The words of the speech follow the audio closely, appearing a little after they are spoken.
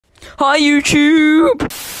Hi,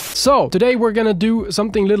 YouTube! So, today we're gonna do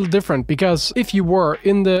something a little different, because if you were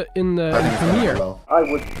in the premiere... I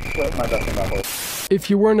would put my best in that hole. If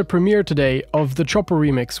you were in the premiere today of the Chopper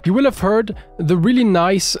remix, you will have heard the really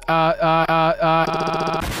nice,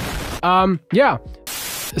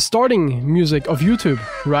 starting music of YouTube,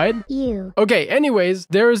 right? Okay, anyways,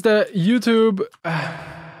 there is the YouTube...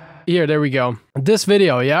 Here, there we go. This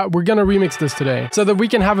video, yeah? We're gonna remix this today, so that we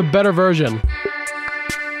can have a better version.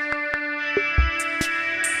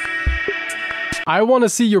 I want to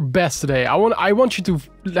see your best today. I want you to,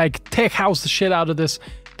 like, tech house the shit out of this.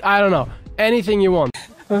 I don't know. Anything you want.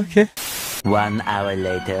 Okay. 1 hour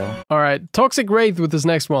later. Alright, Toxic Wraith with this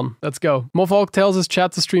next one. Let's go. Falk tells his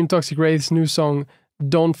chat to stream Toxic Wraith's new song,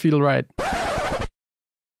 Don't Feel Right.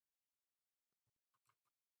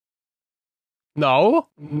 No?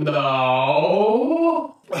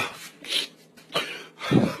 No?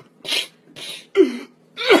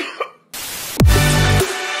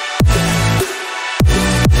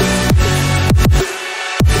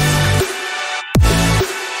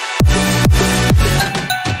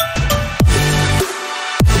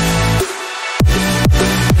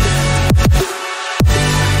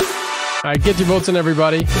 Alright, get your votes in,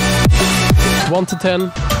 everybody. 1 to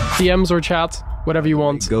 10, DMs or chat, whatever you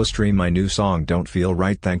want. Go stream my new song, Don't Feel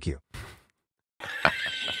Right, thank you.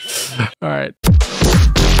 Alright.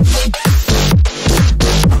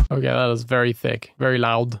 Okay, that is very thick, very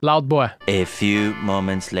loud. Loud boy. A few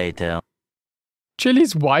moments later.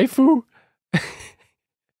 Chili's waifu?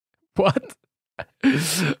 What?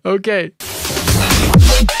 Okay.